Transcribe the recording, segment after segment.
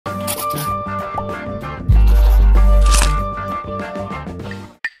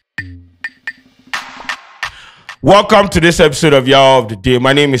Welcome to this episode of Y'all of the Day.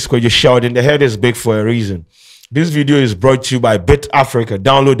 My name is Kwadwo Sheldon. The head is big for a reason. This video is brought to you by Bit Africa.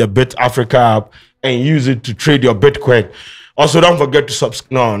 Download the Bit Africa app and use it to trade your Bitcoin. Also, don't forget to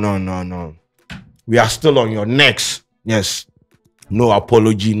subscribe. No. We are still on your necks. Yes. No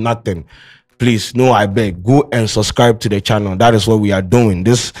apology, nothing. Please, no, I beg. Go and subscribe to the channel. That is what we are doing.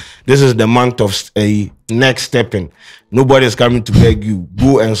 This is the month of a next stepping. Nobody is coming to beg you.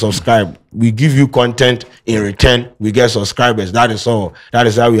 Go and subscribe. We give you content in return. We get subscribers. That is all. That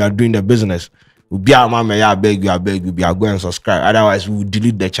is how we are doing the business. We I beg you. We are going and subscribe. Otherwise, we will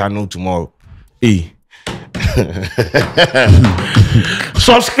delete the channel tomorrow. Hey.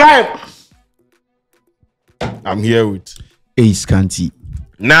 Subscribe. I'm here with Ace Kanti.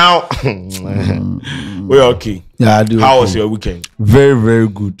 Now, we're okay. Yeah, I do. How was your weekend? Very, very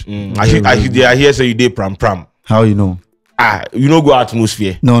good. I hear say you did pram. How you know? You know go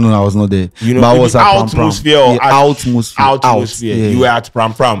atmosphere. No, I was not there. You know, but I was at atmosphere or atmosphere. Yeah. You were at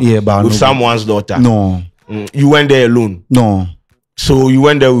pram. Yeah, but with someone's daughter. No. You went there alone. No. So you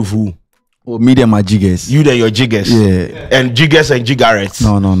went there with who? Oh, me and my jiggers. You and your jiggers. Yeah. And jiggers and jiggarettes.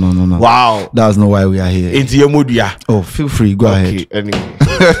 No. Wow. That's not why we are here. Into your mood, yeah. Oh, feel free. Go ahead. Anyway.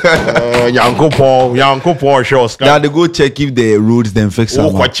 Yanko Paul shows. Now they go check if the roads then fix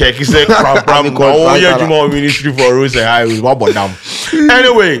them. Oh, check. He said, Ministry for Roads and Highways.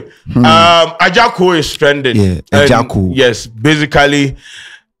 Anyway, Agya Koo is trending. Yeah, Agya Koo. Yes, basically,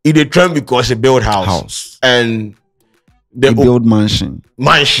 it trend because he built house. And they build mansion.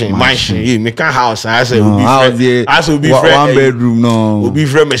 Yeah, make a house. I said, one bedroom. No, will be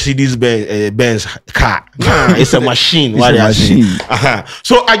from Mercedes Benz car. It's a machine. It's a machine.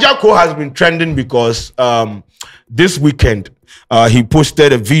 So Agya Koo has been trending because this weekend he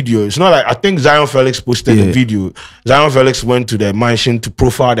posted a video. It's not like I think Zion Felix posted a video. Zion Felix went to the mansion to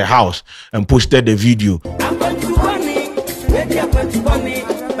profile the house and posted the video.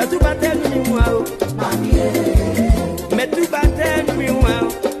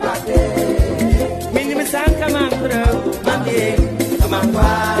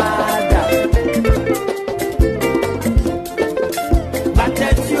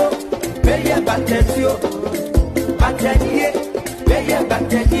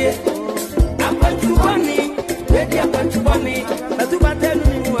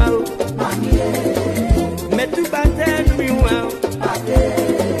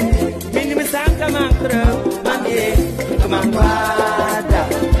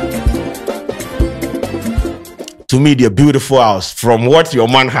 To me, the beautiful house from what your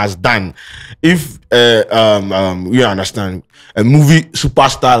man has done. If you understand, a movie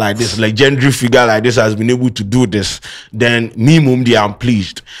superstar like this, legendary figure like this has been able to do this, then I'm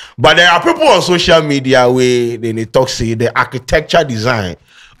pleased. But there are people on social media where they talk say the architecture design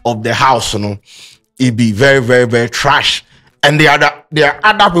of the house, it be very, very, very trash. And there are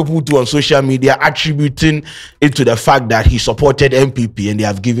other people too on social media attributing it to the fact that he supported MPP and they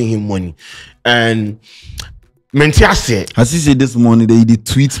have given him money. And Mentiasie, as he said this morning, they did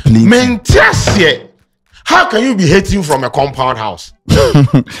tweets plenty. Mentiasie, how can you be hating from a compound house?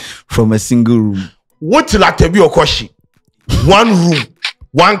 From a single room. What till I tell you Okoshi? One room,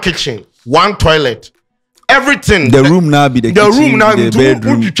 one kitchen, one toilet, everything. The room now be the kitchen, room now the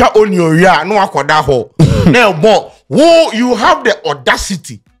bedroom. Now, but you have the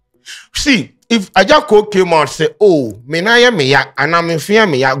audacity. See, if Agya Koo came out and say, "Oh, menaya meya, and I'm in fear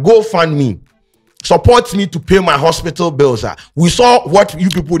meya, go fund me. Support me to pay my hospital bills." We saw what you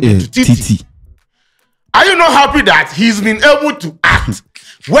people did to Titi. Are you not happy that he's been able to act?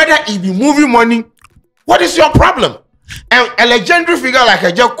 Whether he be moving money, what is your problem? And a legendary figure like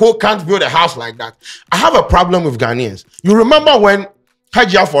Agya Koo can't build a house like that. I have a problem with Ghanaians. You remember when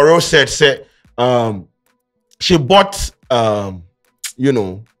Hajia Foro said, she bought, the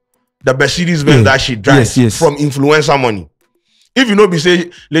Mercedes Benz that she drives from influencer money. If you know, be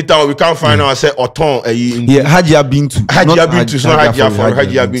say later on we can't find out and say Oton. Hajia Bintu. Hajia Bintu, it's not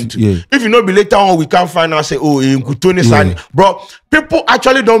Hajia Bintu. If you know, be later on we can't find out and say, oh, in Kutoni Sani. Bro, people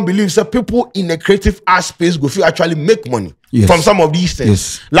actually don't believe. So people in the creative art space go feel actually make money from some of these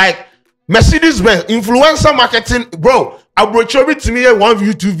things. Like Mercedes Benz, influencer marketing, bro. I brought you to me one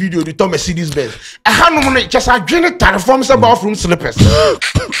YouTube video to Mercedes Benz. I had no money, just I drink it from some bathroom slippers.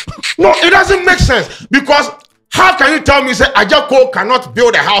 No, it doesn't make sense because. How can you tell me say Agya Koo cannot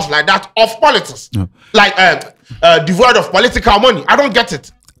build a house like that of politics? No. Like devoid of political money? I don't get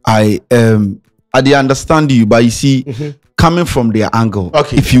it. I understand you, but you see, coming from their angle,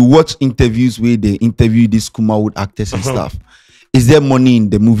 if you watch interviews where they interview these Kumawood actors and stuff, is there money in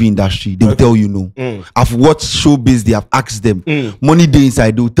the movie industry? They will tell you no. I've watched showbiz, they have asked them. Money day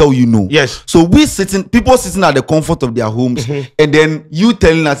inside, they will tell you no. Yes. So people sitting at the comfort of their homes, and then you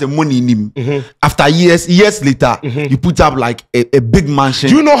telling us the money in him. After years later, you put up like a big mansion.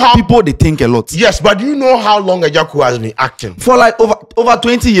 Do you know how people they think a lot? Yes, but do you know how long Agya Koo has been acting? For like over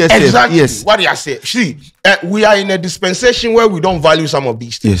 20 years. Exactly. Yes. What do I say? See, we are in a dispensation where we don't value some of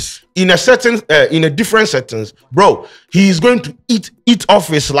these things. Yes. In a different settings, bro, he is going to eat off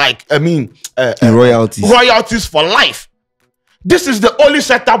his royalties for life. This is the only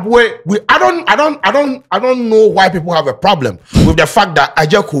setup where I don't know why people have a problem with the fact that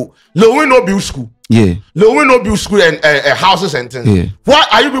Agya Koo no build school. Yeah. No build school and houses and things. Yeah. Why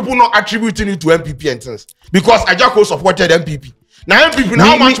are you people not attributing it to MPP and things? Because Agya Koo supported MPP. Now MPP,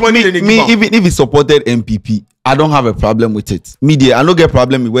 how much money they give? Even if he supported MPP, I don't have a problem with it. Media, I don't get a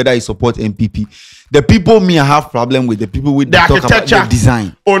problem with whether he support MPP. The people I have problem with the people with the architecture, about the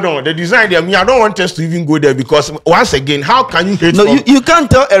design. Oh no, the design there. I don't want us to even go there because once again, how can you hate? No, you can't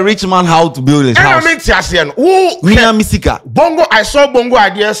tell a rich man how to build his house. Bongo, I saw Bongo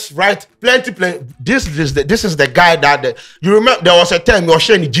ideas, right? Plenty. This is the guy that you remember. There was a time we were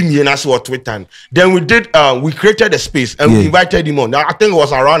sharing Jimmy and us on Twitter. Then we created a space and we invited him on. Now, I think it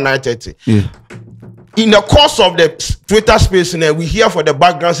was around 9:30. Yeah. In the course of the Twitter space, we hear for the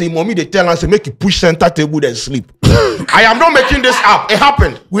background saying, "Mommy, they tell us to make you push center table and sleep." I am not making this up. It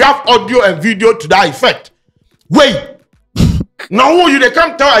happened. We have audio and video to that effect. Wait. Now who you they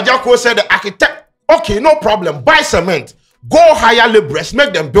come tell Agya Koo said the architect, okay, no problem. Buy cement. Go hire laborers,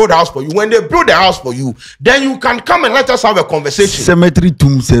 make them build a house for you. When they build a house for you, then you can come and let us have a conversation. Cemetery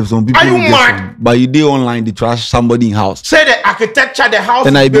themselves on people. Are you mad? But you do online, they trash somebody in house. Say the architecture, the house.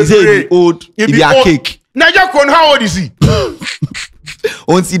 And I be say old, it be archaic. Now Agya Koo, how old is he?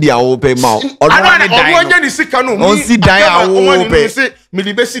 On see their open mouth. On see die. Me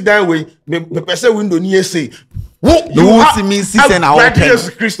the best die way. Me person window near say. You see me see and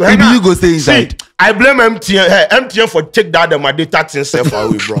maybe you go stay inside. See, I blame MTN for take that my data themselves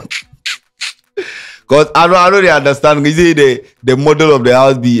away, bro. Because I don't really understand. You say the model of the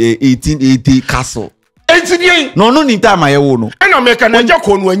house be a 1880 castle. No need time I own. And American Agya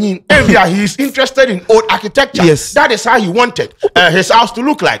Koo he is interested in old architecture. Yes, that is how he wanted his house to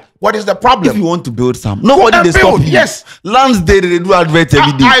look like. What is the problem? If you want to build some, nobody they stop you. Yes, Lands they do advert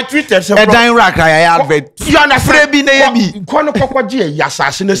every day. I tweeted some. A dime rack I advert. You understand?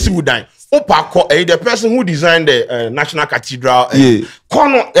 The person who designed the National Cathedral.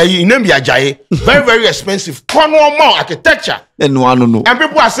 Very, very expensive. Architecture. And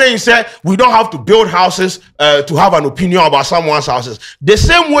people are saying, we don't have to build houses to have an opinion about someone's houses. The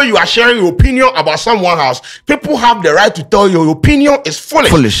same way you are sharing your opinion about someone's house, people have the right to tell you your opinion is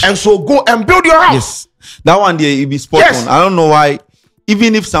foolish. And so go and build your house. Yes. That one there, it be spot on. I don't know why.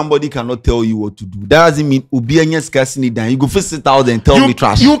 Even if somebody cannot tell you what to do, that doesn't mean you go first sit out and tell me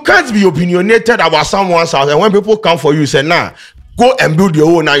trash. You can't be opinionated about someone's house, and when people come for you, say, nah, go and build your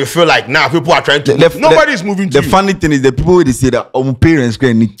own. Now you feel like people are trying to. Nobody is moving to you. The funny thing is the people they say that our parents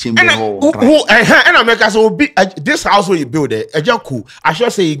can need chamber. And America so this house where you build it, Agya Koo. I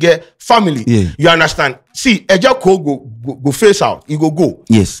should say you get family. Yeah. You understand? See, Agya Koo go face out. You go.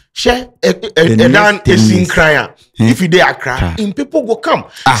 Yes. Share dan is in crying. If you dey cry, in people go come.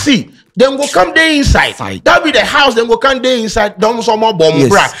 See, then go come there inside. That be the house. Then go come there inside. Don't some more bomb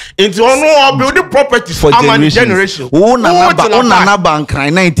bra. Into no building properties for generation. Oh, na bank cry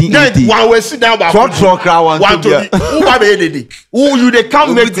 1980. One we sit down about truck one to be. Who you they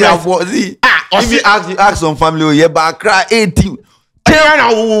come make see. If you ask some family, yeah, but cry 80.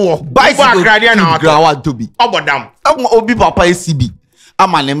 Bicycle to be. Obi papa CB.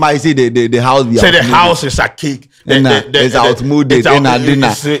 I say the house be. Say the house is a cake. It's outmoded. And a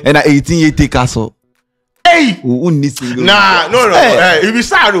dinner. And a 1880 castle. Hey, no. If you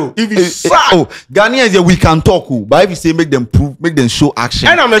sad, Ghanaians, we can talk, but if you say make them prove, make them show action,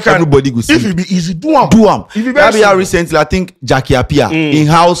 everybody go see. If it be easy, do them. That be how recently I think Jackie appear in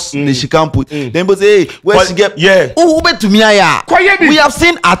house. She can put. Then but say, hey, where she get? Yeah. Oh, bet to me, we have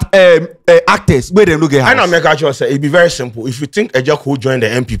seen at actors where they look at. I know make actually say it be very simple. If you think Agya Koo join the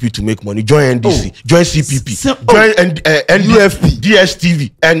MPP to make money, join NDC, join CPP, join UFP,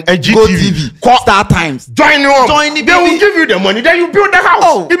 DSTV, and GTV, Star Times. Join them. They will give you the money. Then you build the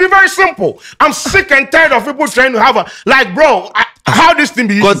house. It be very simple. I'm sick and tired of people trying to have how this thing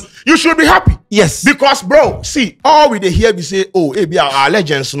be used. You should be happy. Yes. Because bro, see, all we hear we say, it be our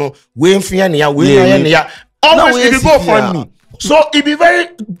legends, no. Always if you go find me. So it be very,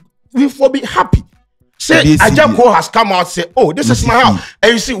 we will be happy. Say Agya Koo has come out, say, this is my house.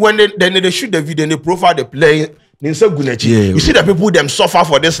 And you see, when they shoot the video and they profile the play, You see the people them suffer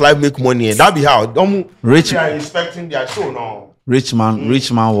for this life, make money, and that be how rich they are expecting their soul no. Rich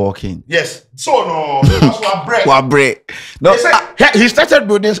man walking. Yes. So no, that's what bread. What bread? No, he started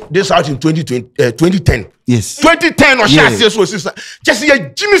building this out in 2010. Yes. 2010 or so sister. Just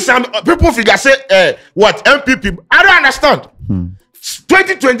Jimmy Sam people figure say what MPP. I don't understand.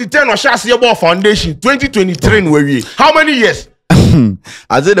 2010 or shall about foundation. 2023 where we. How many years?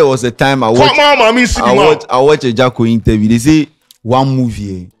 I said there was a time I watched Agya Koo interview. They say one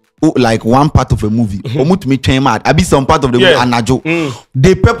movie. Like one part of a movie. I be some part of the movie anajo.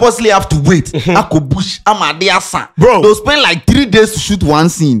 They purposely have to wait. Bro, they'll spend like 3 days to shoot one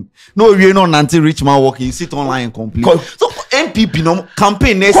scene. No, you're not until rich man walking. You sit online and complete. So MPP no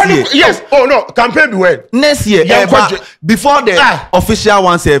campaign next year. Yes. Oh no, campaign be when? Next year. Before the official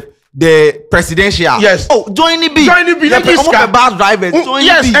one said the presidential. Yes. Oh, join the B. Join the B. Let me bus drivers.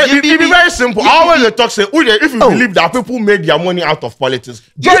 Yes, it be very simple. I always talk say, if you believe that people made their money out of politics,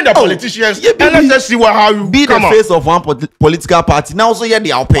 join the politicians and let's just see how you be the face of one political party. Now also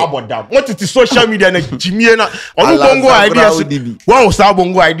the pay. What it is social media and Jimmy na onu bongo ideas. One was our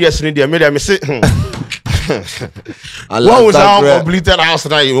bongo ideas in there. Made them say. One was our completed house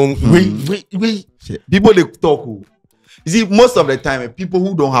now. We people they talk. You see, most of the time, people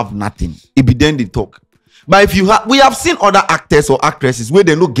who don't have nothing, it be then they talk. But if you have, we have seen other actors or actresses where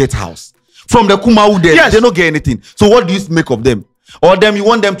they don't get house from the Kumau there, they don't get anything. So what do you make of them? Or them, you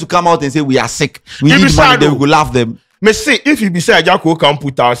want them to come out and say we are sick, we need money, then we will laugh them. Me say if you be say Agya Koo can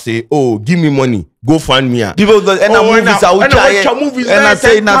put out say, oh, give me money, go fund me. People go and movies and I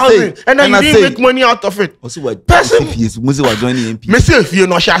say and then you didn't make money out of it. Also, what person is joining MP? Me say if you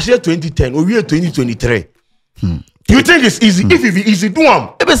know, shall say 2010 or we are 2023. You think it's easy? If it be easy, do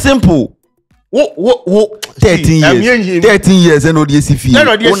them. It be simple. 13 years. 13 years and ODC fee. No,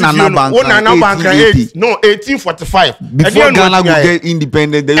 1845. Before Ghana go get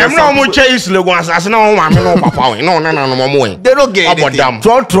independent, they don't get anything.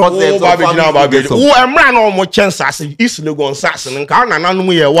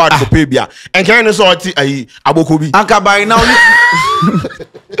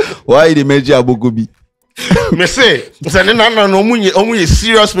 Why they measure Abokobi? Me say,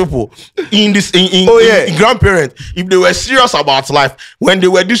 serious people in this in grandparents. If they were serious about life, when they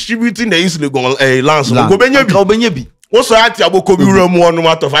were distributing the illegal lands, also at Abokobi room 1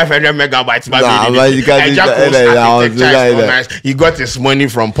 out of 500 megabytes. He got his money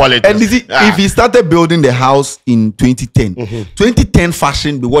from politics. And if he started building the house in 2010, 2010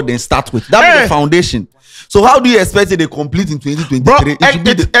 fashion be what they start with. That was the foundation. So how do you expect it to complete in 2023?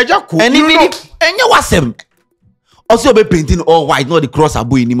 Agya Koo, and you was him. Also be painting all white, not the cross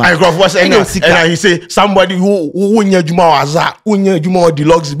abo in him. And he say somebody who juma waza, juma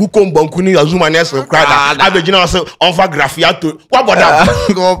deluxe, bukom bankuni azuma nesa krada. Abegina say offer graphiato. What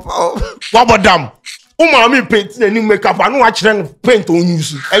about them? Me painting and new makeup. I know actually paint on you.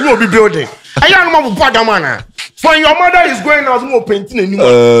 And you will be building. I am not Padamana. For your mother is going out more painting and new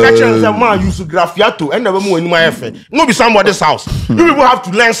catching the man use graphiato and never more in my effort. No be somebody's house. You people have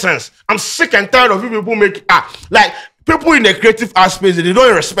to learn sense. I'm sick and tired of you people make like people in the creative art space, they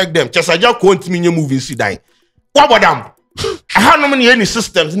don't respect them. Just I just can't mean your movie see die. What about them? I have no money any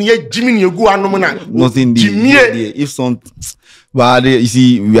systems. Jimmy you go and no money. Nothing. If some. But you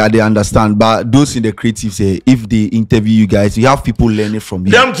see, they understand. But those in the creative say, if they interview you guys, you have people learning from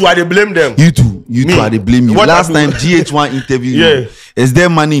you. Them too, are they blame them? You too are they blame you. Last time GH1 interviewed you, is there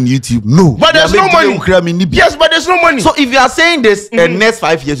money in YouTube? No. But there's no money. Yes, but there's no money. So if you are saying this, next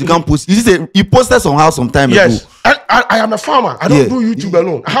 5 years you can post. You posted somehow some time ago. I am a farmer. I don't do YouTube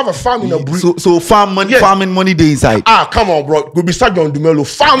alone. I have a farm in a breed. So farming money they inside. Come on, bro. Go be Sergeant on Dumelo.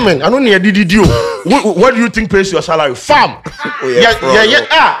 Farming. I don't need a DDD. What do you think pays your salary? Farm.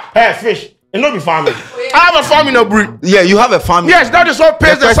 Hey, fish. And not be farming. I have a farm in a breed. Yeah, you have a farm. Yes, that is what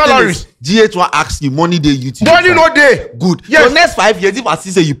pays the salaries. GH1 asks you money day YouTube. Money no day. Good. Yes. So next 5 years, if I see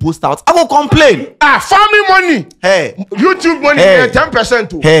say you post out, I will complain. Farming money. Hey. YouTube money. 10%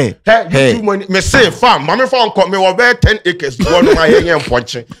 too. Hey. YouTube money. Me say farm. Mama farm come me over 10 acres. One my here and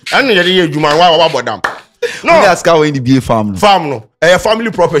punching. And you man why about them? No. You ask how when the be a farm. Farm no.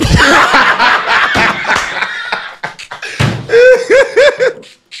 Family property.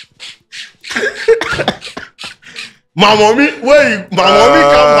 My mommy come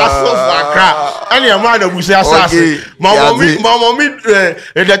hustle for Accra. And your mother will say assassin. My mommy,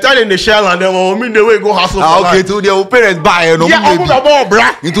 at the time in the Sheldon, and then my mommy the way go hustle for okay, to their parents buy no.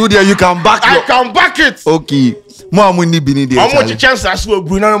 Into there you can back it. I can back it. Okay. Mom will need be there. How much chance I saw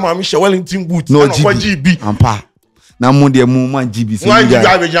Bruno mommy Wellington boot? No GB. Ampa. Na mo de mo man GB. One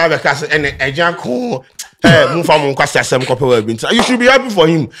GB and Agya Koo. You should be happy for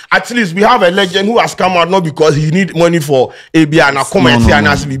him. At least we have a legend who has come out not because he need money for AB and a comment and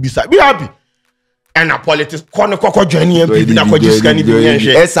as be happy. And a politics corner coco journey and people that could just can't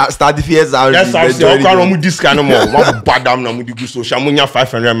be start the fears out. Yes, I say, I can't move this kind of more. One bad damn no with so Shamunya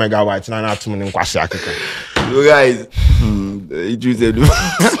 500 megawatts. Now not too many Kwasiaki. You guys, you said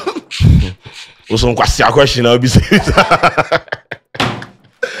also Kwasiaki question I'll be saying.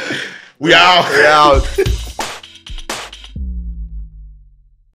 We are out.